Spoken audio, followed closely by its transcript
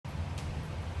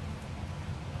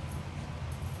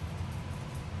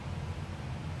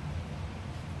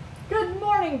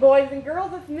morning, boys and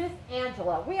girls. It's Miss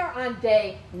Angela. We are on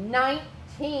day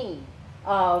 19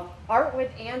 of Art with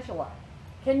Angela.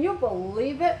 Can you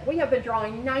believe it? We have been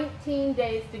drawing 19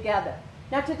 days together.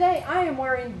 Now today I am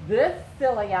wearing this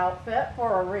silly outfit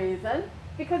for a reason,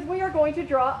 because we are going to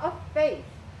draw a face.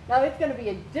 Now it's going to be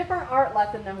a different art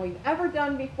lesson than we've ever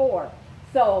done before.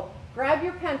 So grab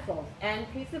your pencils and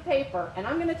piece of paper, and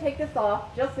I'm going to take this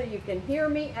off just so you can hear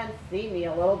me and see me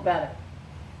a little better.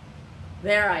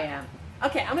 There I am.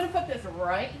 Okay, I'm going to put this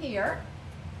right here.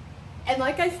 And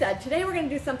like I said, today we're going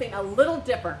to do something a little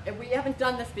different. We haven't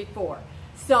done this before.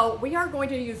 So we are going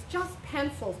to use just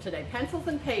pencils today, pencils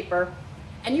and paper,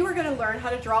 and you are going to learn how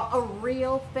to draw a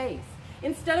real face.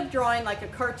 Instead of drawing like a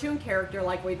cartoon character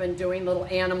like we've been doing, little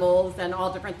animals and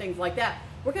all different things like that,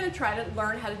 we're going to try to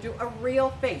learn how to do a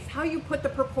real face, how you put the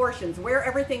proportions, where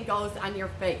everything goes on your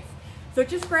face. So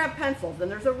just grab pencils, and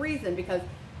there's a reason, because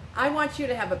I want you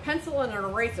to have a pencil and an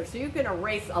eraser so you can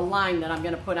erase a line that I'm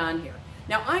going to put on here.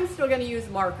 Now I'm still going to use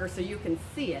marker so you can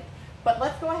see it, but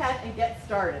let's go ahead and get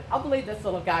started. I'll leave this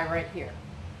little guy right here.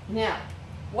 Now,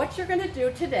 what you're going to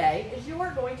do today is you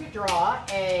are going to draw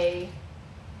a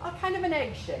kind of an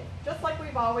egg shape, just like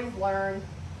we've always learned.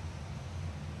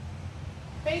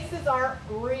 Faces aren't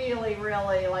really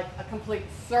like a complete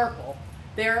circle.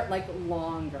 They're like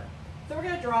longer. So we're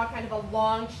going to draw kind of a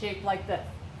long shape like this.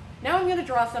 Now I'm going to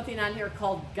draw something on here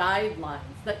called guidelines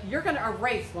that you're going to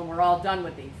erase when we're all done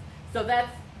with these. So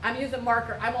I'm using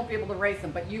marker. I won't be able to erase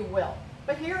them, but you will.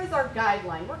 But here is our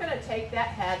guideline. We're going to take that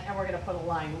head and we're going to put a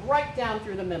line right down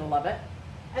through the middle of it.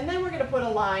 And then we're going to put a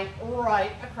line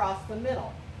right across the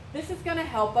middle. This is going to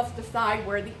help us decide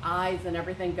where the eyes and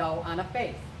everything go on a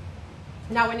face.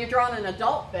 Now when you're drawing an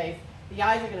adult face, the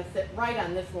eyes are going to sit right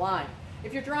on this line.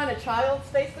 If you're drawing a child's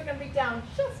face, they're going to be down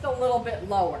just a little bit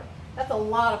lower. That's a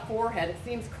lot of forehead. It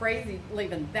seems crazy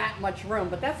leaving that much room,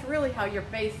 but that's really how your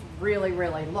face really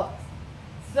looks.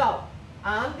 So,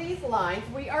 on these lines,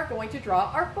 we are going to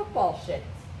draw our football shapes.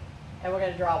 And we're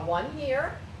going to draw one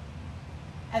here,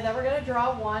 and then we're going to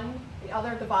draw one, the other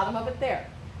at the bottom of it there.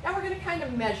 Now we're going to kind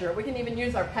of measure it. We can even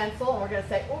use our pencil, and we're going to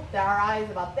say, oh, our eye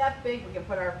is about that big. We can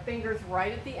put our fingers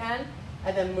right at the end,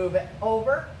 and then move it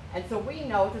over. And so we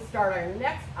know to start our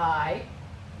next eye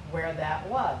where that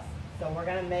was. So we're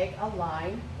going to make a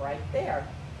line right there.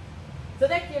 So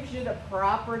that gives you the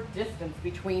proper distance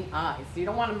between eyes. So you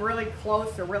don't want them really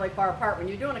close or really far apart. When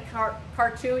you're doing a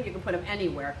cartoon, you can put them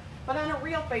anywhere. But on a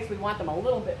real face, we want them a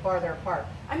little bit farther apart.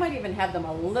 I might even have them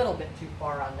a little bit too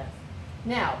far on this.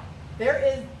 Now, there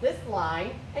is this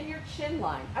line and your chin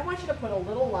line. I want you to put a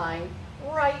little line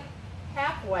right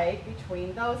halfway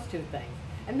between those two things.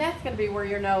 And that's going to be where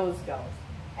your nose goes.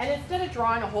 And instead of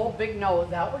drawing a whole big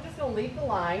nose out, we're just going to leave the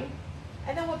line.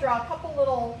 And then we'll draw a couple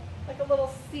little, like a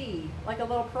little C, like a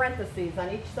little parentheses on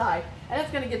each side. And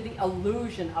that's going to give the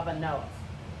illusion of a nose.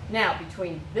 Now,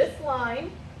 between this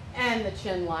line and the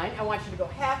chin line, I want you to go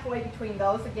halfway between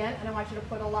those again, and I want you to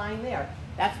put a line there.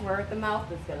 That's where the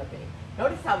mouth is going to be.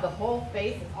 Notice how the whole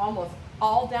face is almost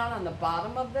all down on the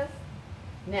bottom of this.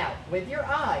 Now, with your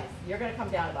eyes, you're going to come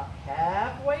down about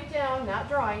halfway down, not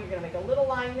drawing. You're going to make a little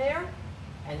line there,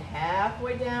 and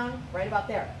halfway down, right about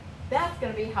there. That's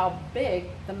going to be how big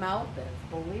the mouth is,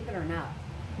 believe it or not.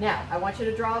 Now, I want you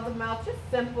to draw the mouth just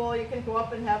simple. You can go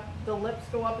up and have the lips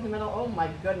go up in the middle. Oh my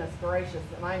goodness gracious,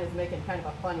 mine is making kind of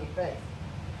a funny face.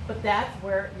 But that's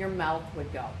where your mouth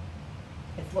would go.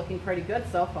 It's looking pretty good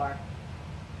so far.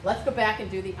 Let's go back and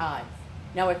do the eyes.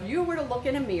 Now, if you were to look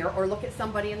in a mirror or look at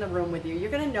somebody in the room with you,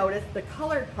 you're going to notice the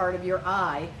colored part of your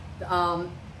eye,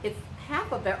 it's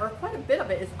half of it, or quite a bit of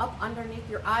it, is up underneath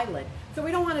your eyelid. So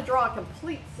we don't want to draw a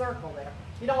complete circle there.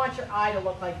 You don't want your eye to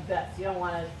look like this. You don't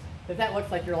want to, because that looks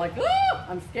like you're like, oh,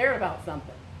 I'm scared about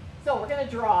something. So we're going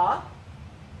to draw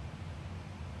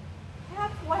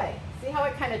halfway. See how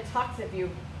it kind of tucks if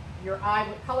your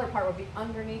eye, color part would be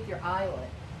underneath your eyelid.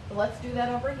 So let's do that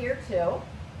over here too.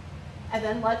 And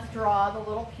then let's draw the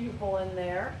little pupil in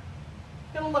there.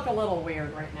 It's going to look a little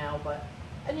weird right now, but,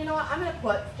 and you know what, I'm going to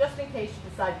put, just in case you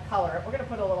decide to color it, we're going to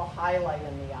put a little highlight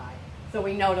in the eye. So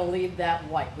we know to leave that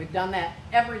white. We've done that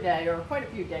every day, or quite a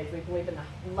few days, we've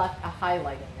left a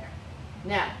highlight in there.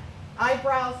 Now,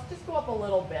 eyebrows, just go up a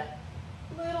little bit,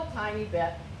 little tiny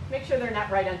bit. Make sure they're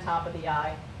not right on top of the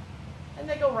eye. And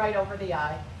they go right over the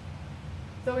eye.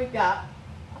 So we've got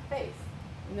a face.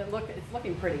 And it's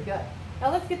looking pretty good.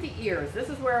 Now let's get the ears. This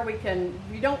is where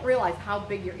you don't realize how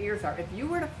big your ears are. If you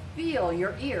were to feel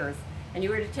your ears, and you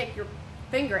were to take your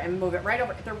finger and move it right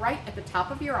over, they're right at the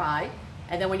top of your eye,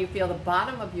 and then when you feel the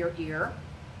bottom of your ear,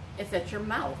 it's at your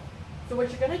mouth. So what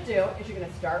you're going to do is you're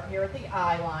going to start here at the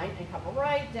eye line and come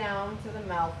right down to the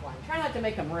mouth line. Try not to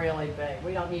make them really big.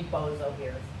 We don't need bozo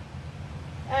ears.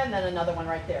 And then another one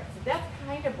right there. So that's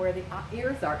kind of where the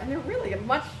ears are. And they're really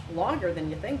much longer than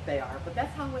you think they are, but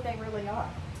that's how they really are.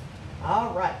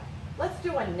 All right, let's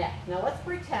do a neck. Now let's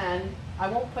pretend I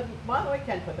won't put, well, we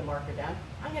can put the marker down.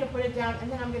 I'm going to put it down, and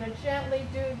then I'm going to gently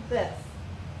do this.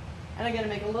 And I'm going to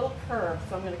make a little curve.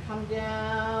 So I'm going to come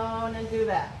down and do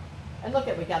that. And look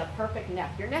at, we got a perfect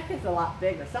neck. Your neck is a lot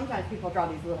bigger. Sometimes people draw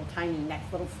these little tiny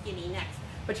necks, little skinny necks.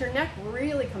 But your neck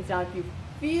really comes down. If you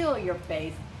feel your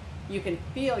face, you can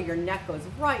feel your neck goes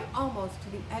right almost to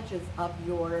the edges of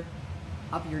your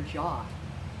jaw.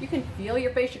 You can feel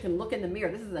your face. You can look in the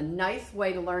mirror. This is a nice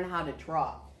way to learn how to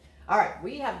draw. All right,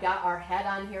 we have got our head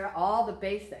on here, all the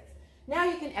basics. Now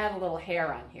you can add a little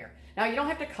hair on here. Now you don't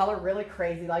have to color really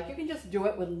crazy. Like, you can just do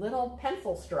it with little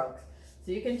pencil strokes.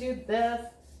 So you can do this.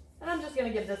 And I'm just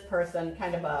going to give this person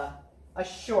kind of a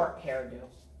short hairdo.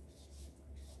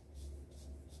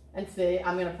 And see,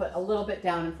 I'm going to put a little bit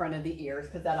down in front of the ears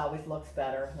because that always looks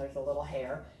better. There's a little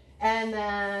hair. And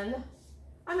then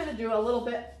I'm going to do a little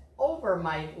bit over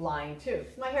my line too.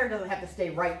 My hair doesn't have to stay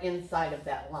right inside of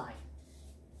that line.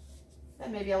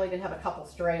 And maybe I'll even have a couple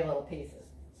stray little pieces.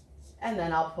 And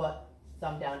then I'll put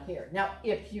some down here. Now,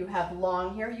 if you have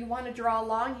long hair, you want to draw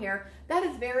long hair, that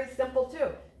is very simple too.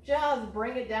 Just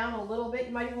bring it down a little bit.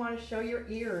 You might even want to show your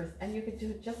ears, and you could do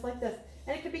it just like this.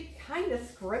 And it could be kind of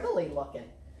scribbly looking.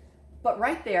 But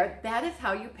right there, that is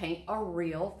how you paint a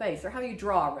real face, or how you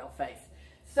draw a real face.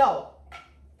 So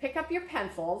pick up your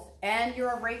pencils and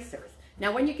your erasers.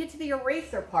 Now when you get to the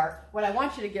eraser part, what I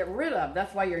want you to get rid of,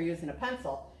 that's why you're using a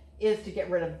pencil, is to get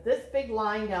rid of this big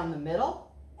line down the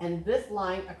middle and this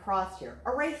line across here.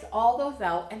 Erase all those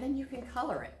out, and then you can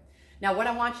color it. Now what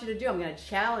I want you to do, I'm going to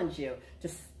challenge you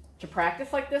to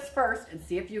practice like this first and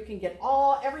see if you can get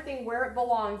everything where it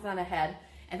belongs on a head.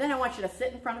 And then I want you to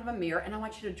sit in front of a mirror and I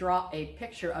want you to draw a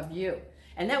picture of you.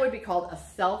 And that would be called a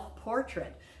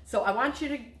self-portrait. So I want you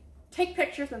to take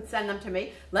pictures and send them to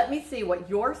me. Let me see what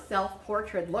your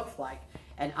self-portrait looks like.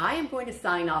 And I am going to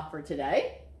sign off for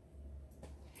today.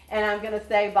 And I'm going to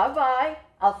say bye-bye.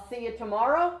 I'll see you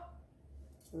tomorrow.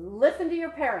 Listen to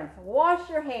your parents. Wash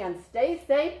your hands. Stay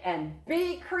safe and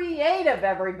be creative,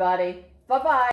 everybody. Bye-bye.